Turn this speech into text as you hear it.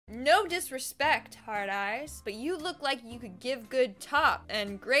No disrespect, hard eyes, but you look like you could give good top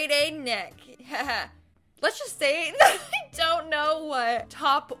and grade A neck. Let's just say that I don't know what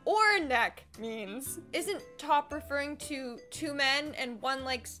top or neck means. Isn't top referring to two men and one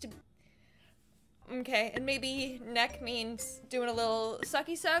likes to... Okay, and maybe neck means doing a little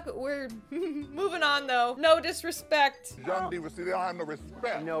sucky suck. We're moving on though. No disrespect. Young divas, see, they don't have no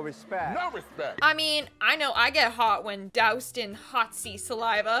respect. No respect. No respect. I mean, I know I get hot when doused in hot sea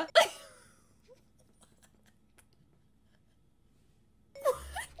saliva.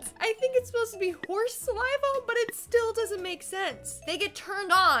 I think it's supposed to be horse saliva, but it still doesn't make sense. They get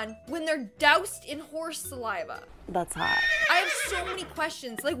turned on when they're doused in horse saliva. That's hot. I have so many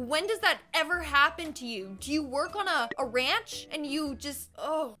questions. Like, when does that ever happen to you? Do you work on a ranch and you just,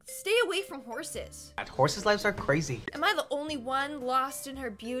 oh, stay away from horses? Horses' lives are crazy. Am I the only one lost in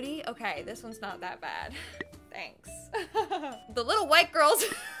her beauty? Okay, this one's not that bad. Thanks. The little white girls.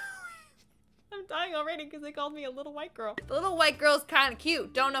 I'm dying already because they called me a little white girl. The little white girl's kind of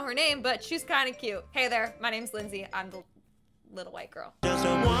cute. Don't know her name, but she's kind of cute. Hey there, my name's Lindsay. I'm the little white girl. Just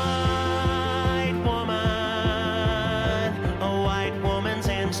a white woman's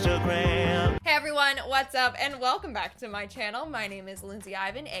Instagram. Hey everyone, what's up? And welcome back to my channel. My name is Lindsay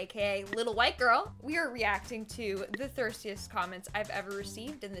Ivan, aka Little White Girl. We are reacting to the thirstiest comments I've ever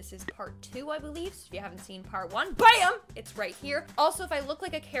received, and this is part 2, I believe. So if you haven't seen part 1, BAM! It's right here. Also, if I look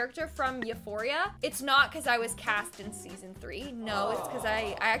like a character from Euphoria, it's not because I was cast in season 3. No, it's because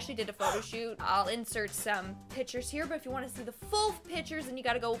I actually did a photo shoot. I'll insert some pictures here, but if you want to see the full pictures, then you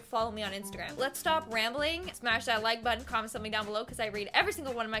gotta go follow me on Instagram. Let's stop rambling. Smash that like button, comment something down below, because I read every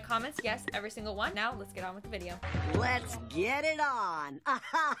single one of my comments. Yes, every single one. Now, let's get on with the video. Let's get it on.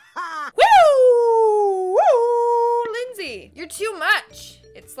 Woo! Woo! Lindsay, you're too much.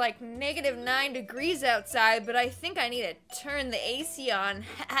 It's like -9 degrees outside, but I think I need to turn the AC on.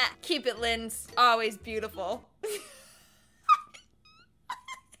 Keep it, Linz. Always beautiful.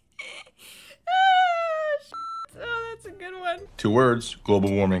 Oh, that's a good one. 2 words, global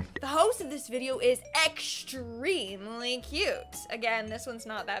warming. The host of this video is extremely cute. Again, this one's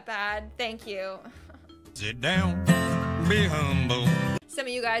not that bad. Thank you. Sit down, be humble. Some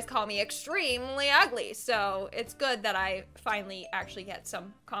of you guys call me extremely ugly, so it's good that I finally actually get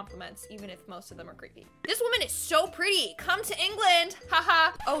some compliments, even if most of them are creepy. This woman is so pretty. Come to England.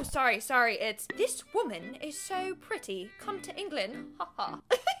 Haha. Oh, sorry. It's this woman is so pretty. Come to England. Haha.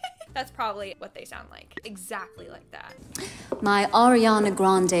 That's probably what they sound like. Exactly like that. My Ariana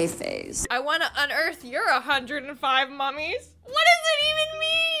Grande phase. I want to unearth your 105 mummies. What does it even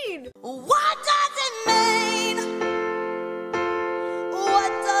mean? What does it mean?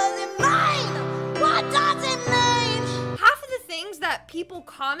 What does it mean? What does it mean? Half of the things that people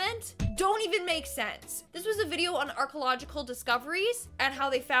comment don't even make sense. This was a video on archaeological discoveries and how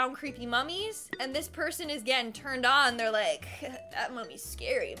they found creepy mummies, and this person is getting turned on. They're like, that mummy's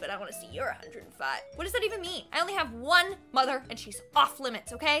scary, but I want to see your 105. What does that even mean? I only have one mother and she's off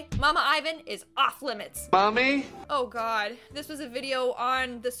limits, okay? Mama Ivan is off limits. Mommy? Oh God, this was a video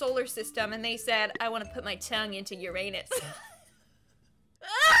on the solar system and they said, I want to put my tongue into Uranus.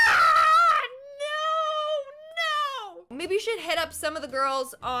 Maybe you should hit up some of the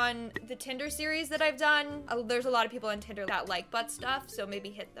girls on the Tinder series that I've done. There's a lot of people on Tinder that like butt stuff, so maybe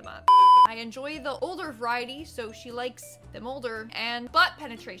hit them up. I enjoy the older variety, so she likes them older, and butt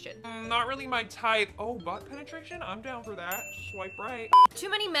penetration. Not really my type. Oh, butt penetration? I'm down for that. Swipe right. Too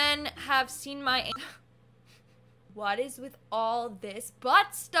many men have seen my... What is with all this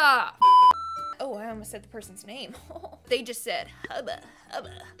butt stuff? Oh, I almost said the person's name. They just said, hubba, hubba.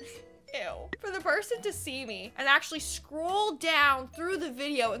 Ew. For the person to see me and actually scroll down through the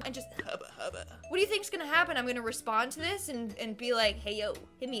video and just hubba hubba. What do you think's gonna happen? I'm gonna respond to this and be like, hey yo,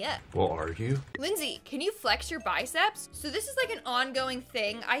 hit me up. Well, are you? Lindsay, can you flex your biceps? So this is like an ongoing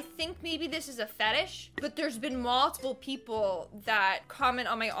thing. I think maybe this is a fetish, but there's been multiple people that comment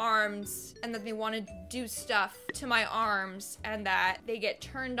on my arms and that they want to do stuff to my arms and that they get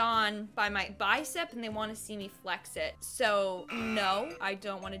turned on by my bicep and they want to see me flex it. So no, I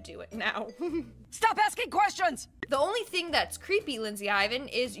don't want to do it now. Stop asking questions! The only thing that's creepy, Lindsay Ivan,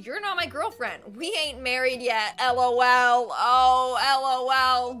 is you're not my girlfriend. We ain't married yet, LOL. Oh,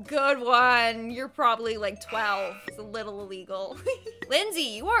 LOL, good one. You're probably like 12. It's a little illegal. Lindsay,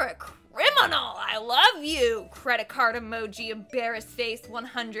 you are a criminal. I love you. Credit card emoji, embarrassed face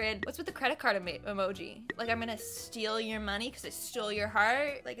 100. What's with the credit card emoji? Like I'm gonna steal your money because I stole your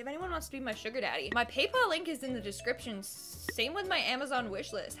heart? Like if anyone wants to be my sugar daddy, my PayPal link is in the description. Same with my Amazon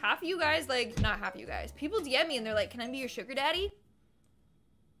wish list. Half of you guys, like, not half of you guys, people DM me and they're like, can I be your sugar daddy?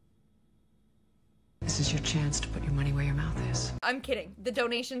 This is your chance to put your money where your mouth is. I'm kidding. The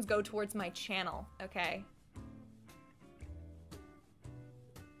donations go towards my channel, okay?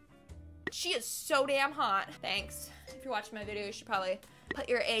 She is so damn hot. Thanks. If you're watching my video, you should probably put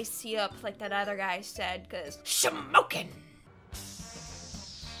your AC up like that other guy said, cause smoking.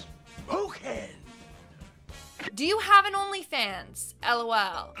 Smoking. Do you have an OnlyFans?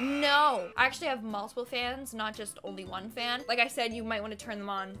 LOL. No. I actually have multiple fans, not just only one fan. Like I said, you might want to turn them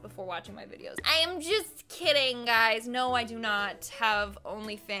on before watching my videos. I am just kidding, guys. No, I do not have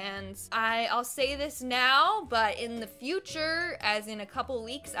OnlyFans. I'll say this now, but in the future, as in a couple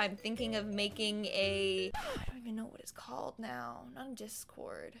weeks, I'm thinking of making a... I don't even know what it's called now. Not a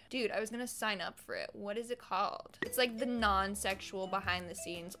Discord. Dude, I was gonna sign up for it. What is it called? It's like the non-sexual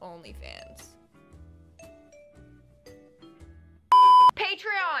behind-the-scenes OnlyFans.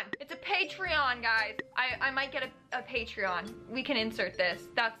 Patreon! It's a Patreon, guys. I might get a Patreon. We can insert this.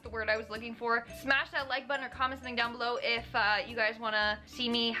 That's the word I was looking for. Smash that like button or comment something down below if you guys want to see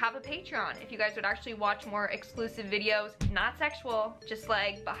me have a Patreon. If you guys would actually watch more exclusive videos, not sexual, just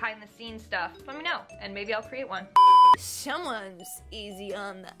like behind the scenes stuff. Let me know, and maybe I'll create one. Someone's easy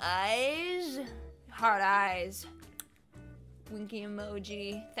on the eyes. Hard eyes. Winky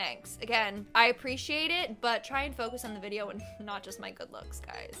emoji. Thanks. Again, I appreciate it, but try and focus on the video and not just my good looks,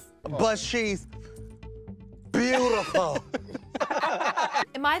 guys. But she's beautiful.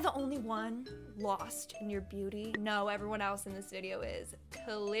 Am I the only one lost in your beauty? No, everyone else in this video is.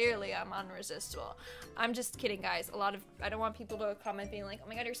 Clearly, I'm unresistible. I'm just kidding, guys. I don't want people to comment being like, oh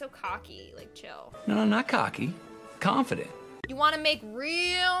my god, you're so cocky. Like, chill. No, not cocky. Confident. You want to make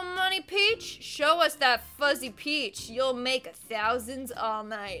real money, Peach? Show us that fuzzy peach. You'll make thousands all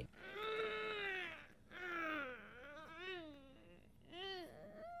night.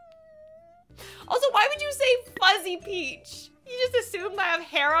 Also, why would you say fuzzy peach? You just assumed I have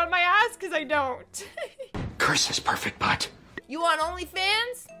hair on my ass? Because I don't. Curse his perfect butt. You want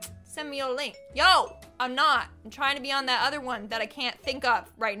OnlyFans? Send me a link. Yo, I'm not. I'm trying to be on that other one that I can't think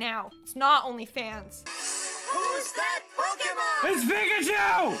of right now. It's not OnlyFans. Who's that Pokemon? It's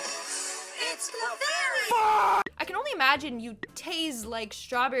Pikachu! It's Clefairy! I can only imagine you taste like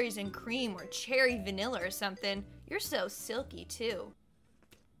strawberries and cream or cherry vanilla or something. You're so silky too.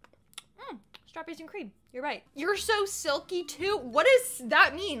 Strawberries and cream. You're right. You're so silky too? What does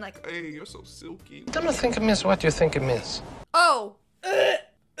that mean? Like, Hey, you're so silky. Don't think amiss what you think amiss. oh.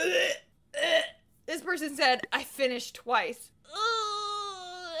 This person said, I finished twice.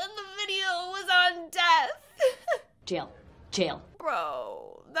 And the video was on death. Jail.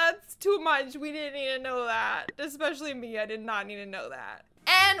 Bro, that's too much. We didn't need to know that. Especially me, I did not need to know that.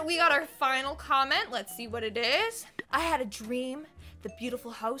 And we got our final comment. Let's see what it is. I had a dream. The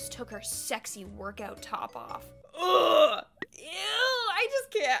beautiful host took her sexy workout top off. Ugh. Ew, I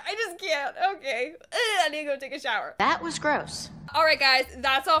just can't. Okay. I need to go take a shower. That was gross. Alright guys,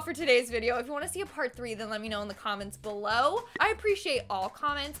 that's all for today's video. If you want to see a part 3, then let me know in the comments below. I appreciate all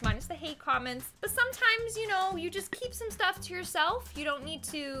comments, minus the hate comments. But sometimes, you know, you just keep some stuff to yourself. You don't need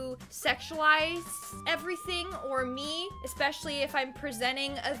to sexualize everything or me, especially if I'm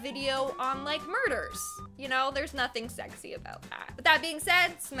presenting a video on, like, murders. You know, there's nothing sexy about that. With that being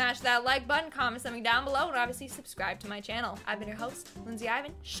said, smash that like button, comment something down below, and obviously subscribe to my channel. I've been your host, Lindsay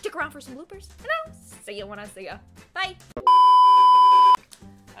Ivan. Stick around for some bloopers, and I'll see you when I see ya. Bye.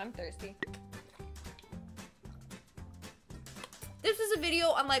 I'm thirsty. This is a video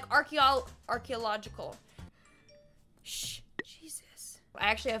on like archaeological. Shh, Jesus. I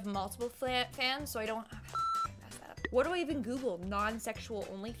actually have multiple fans, so I don't mess that up. What do I even Google? Non-sexual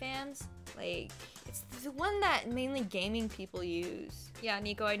OnlyFans? Like, it's the one that mainly gaming people use. Yeah,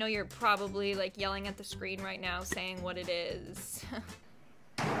 Nico, I know you're probably like yelling at the screen right now saying what it is.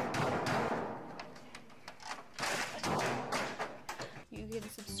 You can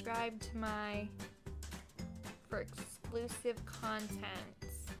subscribe to my for exclusive content.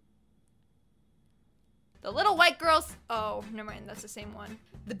 The little white girls. Oh, never mind. That's the same one.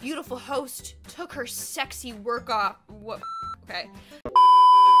 The beautiful host took her sexy work off. What? Okay.